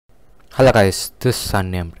Hello guys, this is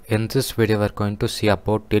Unnamed. In this video we are going to see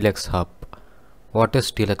about Deluxe Hub. What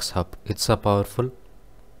is Deluxe Hub? It's a powerful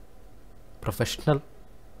professional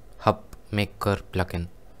hub maker plugin.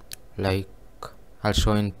 Like I'll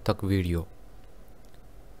show in the video.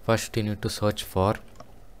 First you need to search for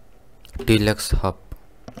Deluxe Hub.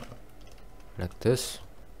 Like this.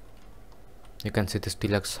 You can see this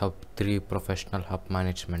Deluxe Hub 3 Professional Hub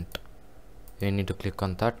Management. You need to click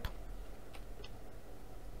on that.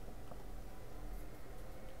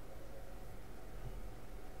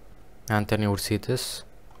 And then you would see these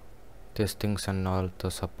things and all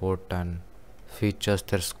the support and features.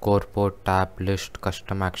 There's scoreboard, tab, list,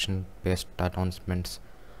 custom action based announcements,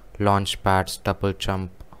 launch pads, double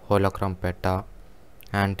jump, hologram beta,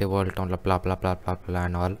 anti-world download, blah blah blah blah blah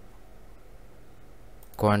and all.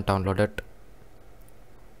 Go and download it.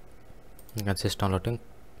 You can see it's downloading.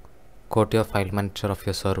 Go to your file manager of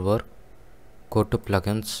your server, go to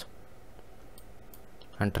plugins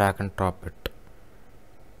and drag and drop it.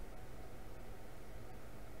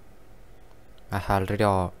 I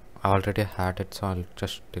already had it, so I'll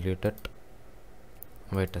just delete it.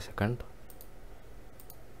 Wait a second,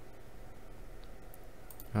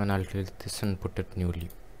 and I'll delete this and put it newly.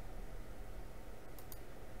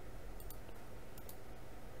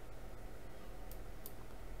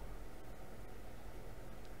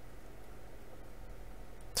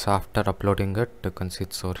 So after uploading it, you can see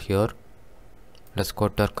it's over here. Let's go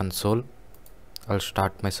to our console. I'll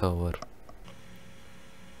start my server.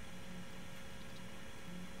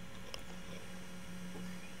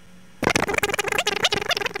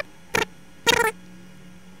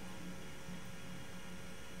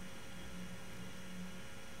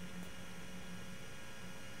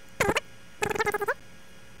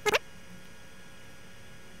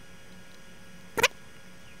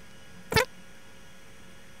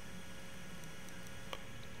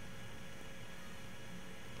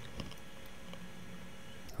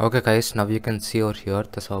 Okay guys, now you can see over here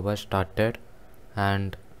the server started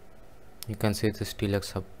and you can see this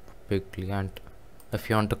Deluxe Hub quickly, and if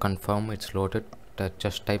you want to confirm it's loaded,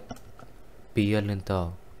 just type PL in the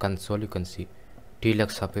console. You can see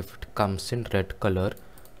Deluxe Hub. If it comes in red color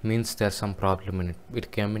means there's some problem in it.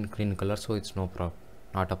 It came in green color, so it's not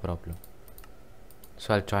a problem.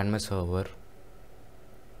 So I'll join my server.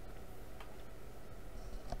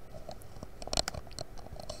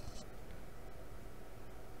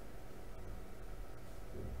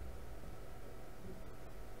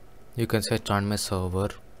 You can say join my server,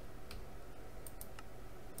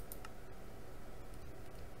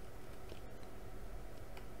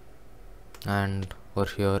 and over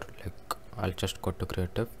here like I'll just go to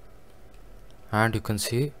creative, and you can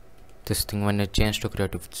see this thing. When I change to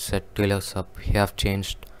creative, set Deluxe Hub, you have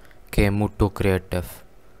changed KMU to creative.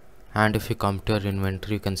 And if you come to your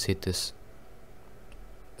inventory, you can see this.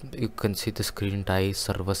 You can see the screen die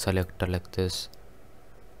server selector like this.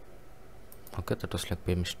 Okay, that was like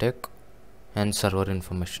a mistake. And server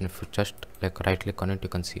information, if you just like right click on it, you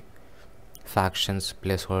can see factions,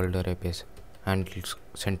 placeholder APS, and it's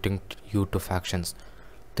sending you to factions.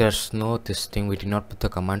 There's no this thing, we did not put the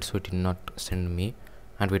commands, so it did not send me,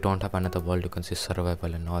 and we don't have another world. You can see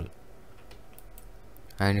survival and all,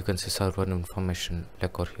 and you can see server information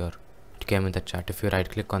like over here. It came in the chat. If you right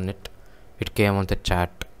click on it, it came on the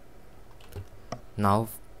chat. Now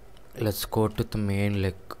let's go to the main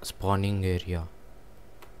like spawning area.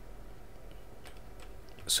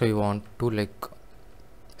 So you want to like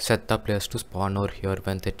set the players to spawn over here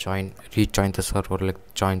when they rejoin the server,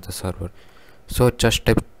 like join the server. So just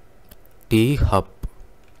type D hub.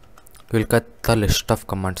 You'll get the list of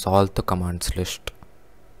commands, all the commands list,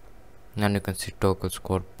 and you can see toggle,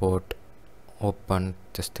 scoreboard, open,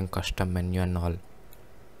 this thing, custom menu and all.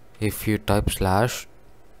 If you type slash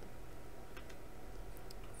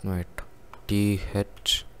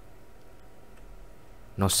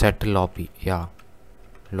set lobby, yeah,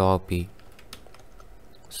 lobby.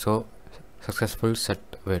 So successful set.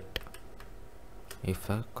 Wait, if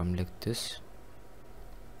I come like this,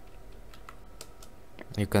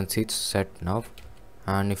 you can see it's set now.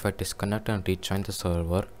 And if I disconnect and rejoin the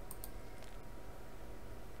server,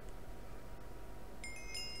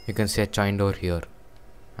 you can see I joined over here,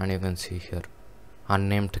 and you can see here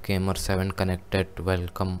unnamed gamer 7 connected,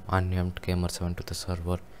 welcome unnamed gamer 7 to the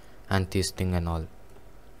server, and this thing and all.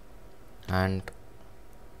 And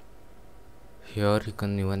here you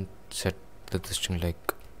can even set this thing,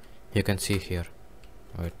 like you can see here.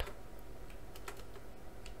 Wait,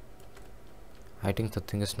 I think the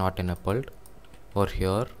thing is not enabled. Over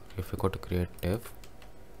here, if you go to creative,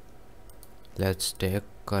 let's take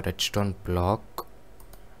a redstone block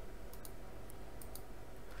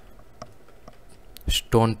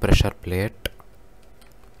stone pressure plate,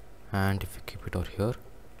 and if you keep it over here,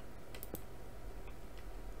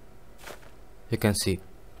 you can see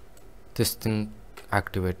this thing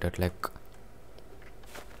activated, like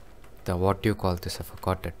the, what do you call this, I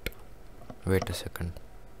forgot it, wait a second.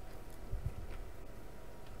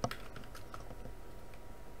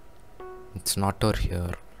 It's not over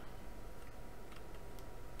here.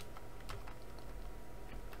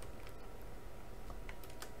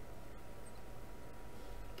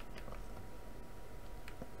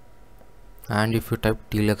 And if you type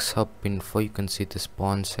Deluxe Hub info, you can see the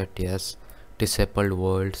spawn set, yes, disabled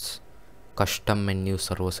worlds, custom menu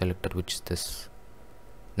servo selector, which is this,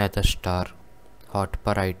 nether star,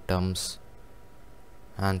 hotbar items,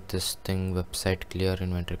 and this thing, website clear,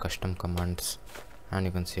 inventory, custom commands. And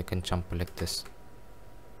you can see I can jump like this.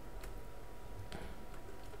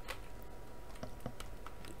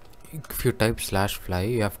 If you type /fly,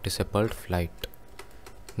 you have disabled flight,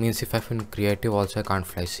 means if I'm in creative also I can't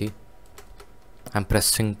fly. See, I'm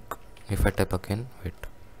pressing, if I type again, wait,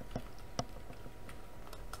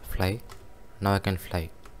 fly, now I can fly.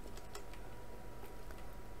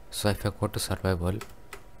 So if I go to survival,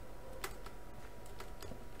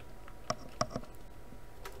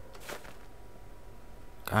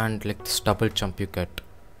 and like this double jump you get,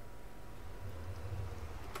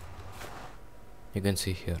 you can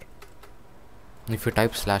see here. If you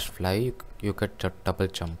type /fly, you get a double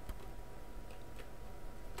jump.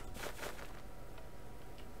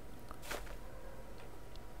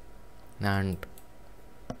 And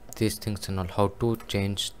these things and all, how to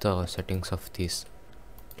change the settings of these.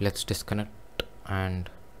 Let's disconnect and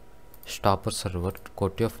stop our server, go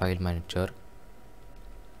to your file manager,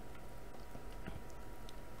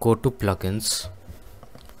 go to plugins,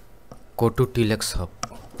 go to Deluxe Hub,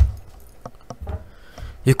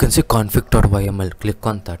 you can see config.yml, click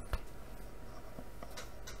on that.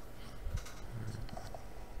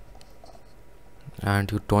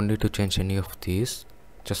 And you don't need to change any of these,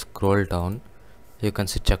 just scroll down, you can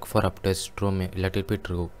see check for updates true, let it be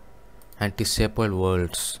true, and disable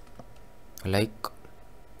worlds, like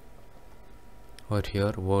over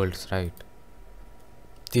here worlds, right,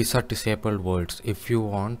 these are disabled worlds. If you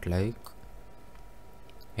want like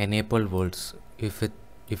enable worlds, if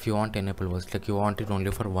you want enable worlds, like you want it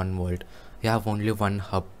only for one world, you have only one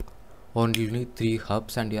hub, only 3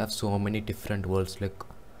 hubs, and you have so many different worlds like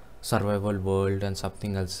survival world and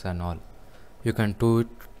something else and all, you can do it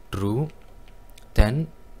true. Then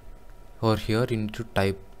over here you need to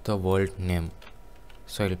type the world name,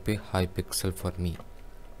 so it will be hypixel for me.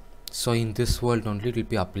 So in this world only it will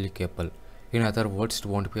be applicable, in other words it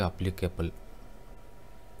won't be applicable.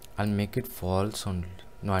 I'll make it false only,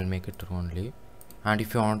 no, I'll make it true only. And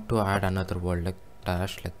if you want to add another world, like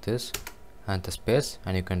dash like this and the space,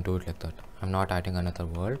 and you can do it like that. I'm not adding another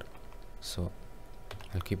world, so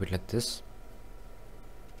I'll keep it like this.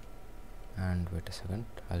 And wait a second,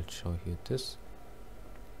 I'll show you this.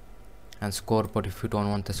 And scoreboard, if you don't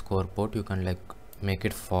want the scoreboard, you can like make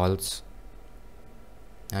it false,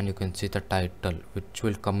 and you can see the title which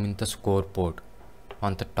will come in the scoreboard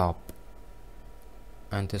on the top,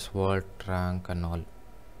 and this world rank and all.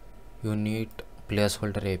 You need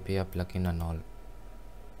placeholder API plugin and all,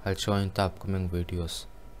 I'll show in the upcoming videos.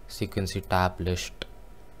 So you can see tab list,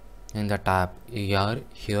 in the tab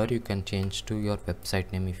here you can change to your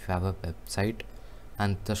website name if you have a website,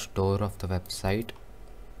 and the store of the website,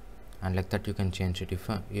 and like that you can change it. If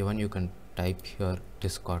even you can type here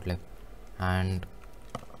Discord, like and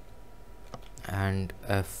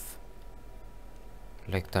f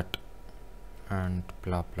like that, and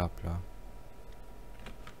blah blah blah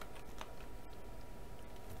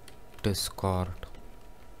Discord.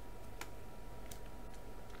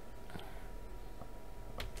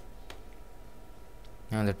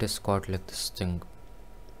 And the Discord like this thing.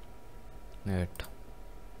 Wait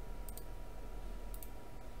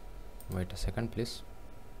a second please.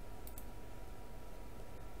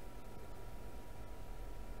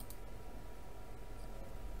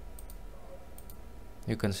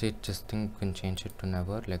 You can see this thing, you can change it to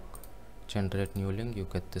never, like generate new link, you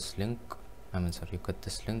get this link, you get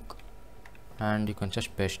this link, and you can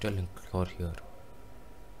just paste your link over here.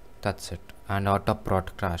 That's it. And auto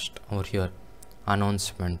broadcast over here,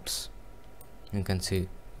 announcements, you can see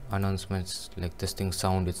announcements like this thing,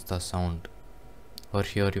 sound, it's the sound. Over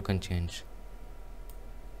here you can change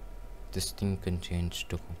this thing, you can change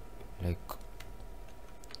to like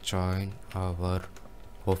join our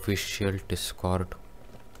official Discord.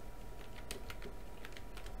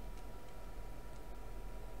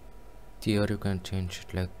 Here you can change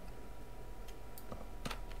it like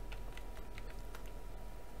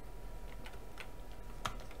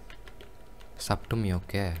It's up to me,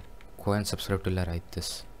 okay? Go and subscribe till I write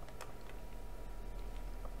this.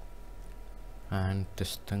 And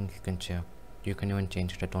this thing you can check. You can even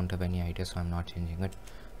change it. I don't have any idea, so I'm not changing it.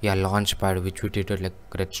 Yeah, launchpad, which we did it like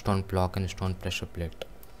redstone block and stone pressure plate.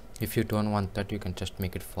 If you don't want that, you can just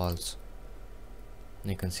make it false.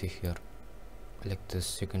 You can see here, like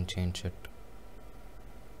this, you can change it.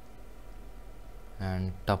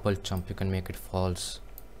 And double jump, you can make it false.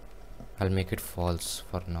 I'll make it false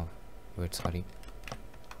for now. Wait, sorry.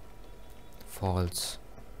 False.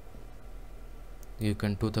 You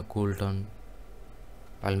can do the cooldown.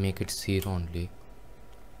 I'll make it 0 only.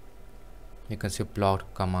 You can see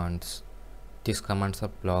blocked commands. These commands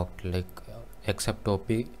are blocked, like except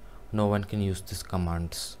OP, no one can use these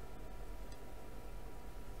commands.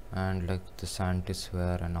 And like this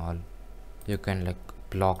anti-swear and all, you can like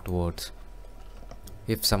blocked words.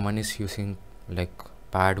 If someone is using like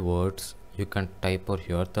bad words, you can type over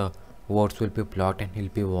here, the words will be blocked and he'll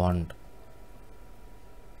be warned.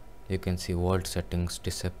 You can see word settings,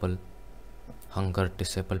 disable hunger,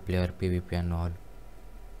 disable player PvP and all.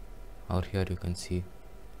 Over here you can see.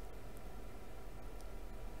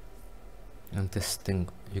 And this thing,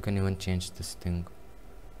 you can even change this thing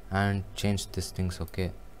and change these things,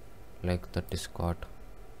 okay? Like the Discord.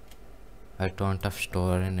 I don't have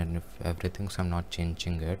store and everything, so I'm not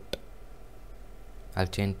changing it. I'll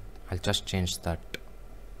just change that.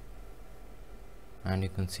 And you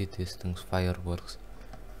can see these things, fireworks.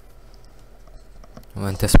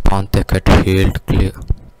 When they spawn, they get healed, clear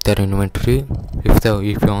their inventory. If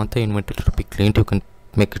you want the inventory to be cleaned, you can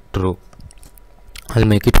make it true. I'll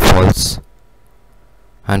make it false.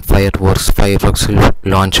 And fireworks will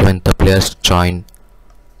launch when the players join.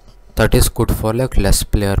 That is good for like less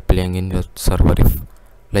player playing in your server. If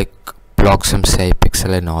like Deluxe,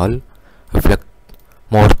 hypixel and all, if like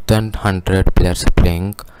more than 100 players are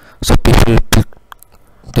playing, so people will be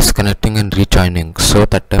disconnecting and rejoining, so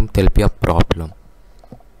that time there'll be a problem.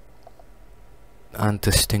 And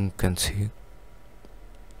this thing you can see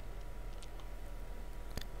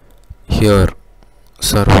here,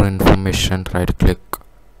 server information, right click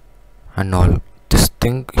and all. This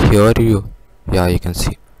thing here, you can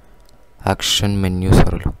see action menu,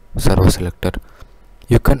 server selector.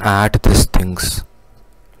 You can add these things,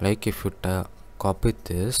 like if you copy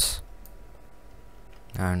this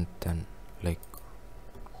and then like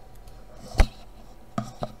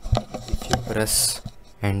if you press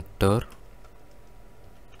enter,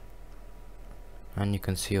 and you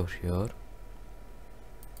can see over here,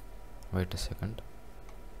 wait a second,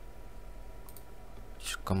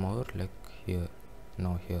 should come over like here,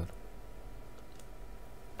 no here,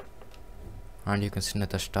 and you can see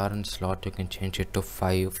the star and slot, you can change it to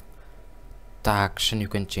 5. The action you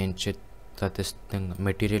can change it, that this thing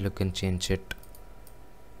material you can change it.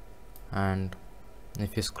 And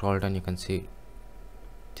if you scroll down, you can see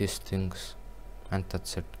these things, and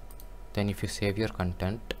that's it. Then if you save your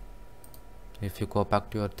content, if you go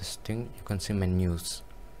back to your this thing, you can see menus.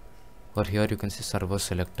 Over here you can see server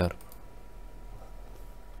selector.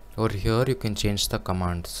 Over here you can change the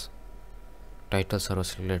commands. Title server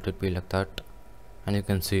selector, let it be like that. And you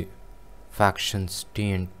can see factions,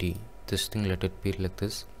 TNT, this thing, let it be like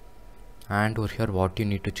this. And over here what you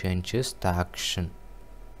need to change is the action.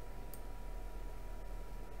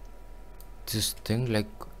 This thing, like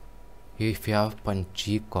if you have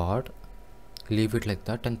punchy card, leave it like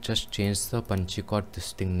that and just change the punchy card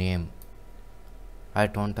this thing name. I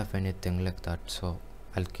don't have anything like that, so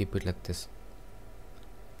I'll keep it like this.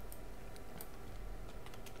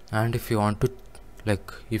 And if you want to,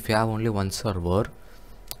 like if you have only one server,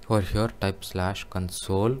 over here type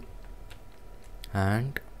 /console,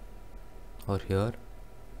 and over here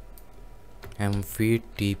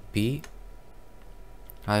mvtp.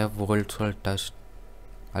 I have world, so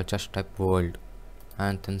I'll just type world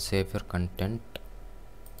and then save your content.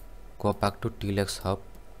 Go back to Deluxe hub.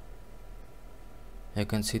 You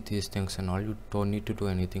can see these things and all. You don't need to do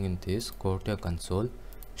anything in this. Go to your console,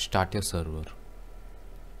 start your server.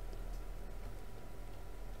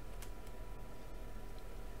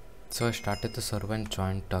 So I started the server and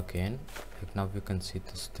joined again. Like now you can see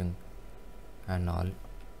this thing and all.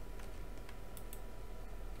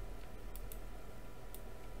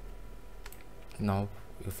 Now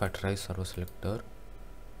if I try server selector,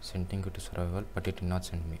 sending it to survival, but it did not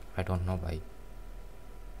send me. I don't know why.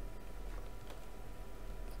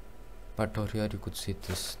 But over here you could see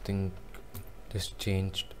this thing, this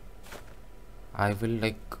changed. I will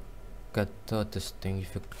like get this thing.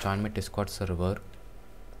 If you join my Discord server,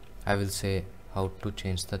 I will say how to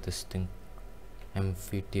change this thing,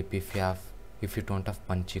 mvtp, if you don't have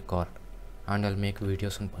punchy card. and I'll make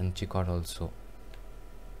videos on punchy card also.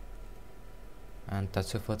 And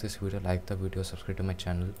that's it for this video. Like the video, subscribe to my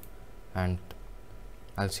channel, and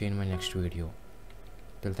I'll see you in my next video.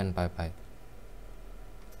 Till then, bye bye.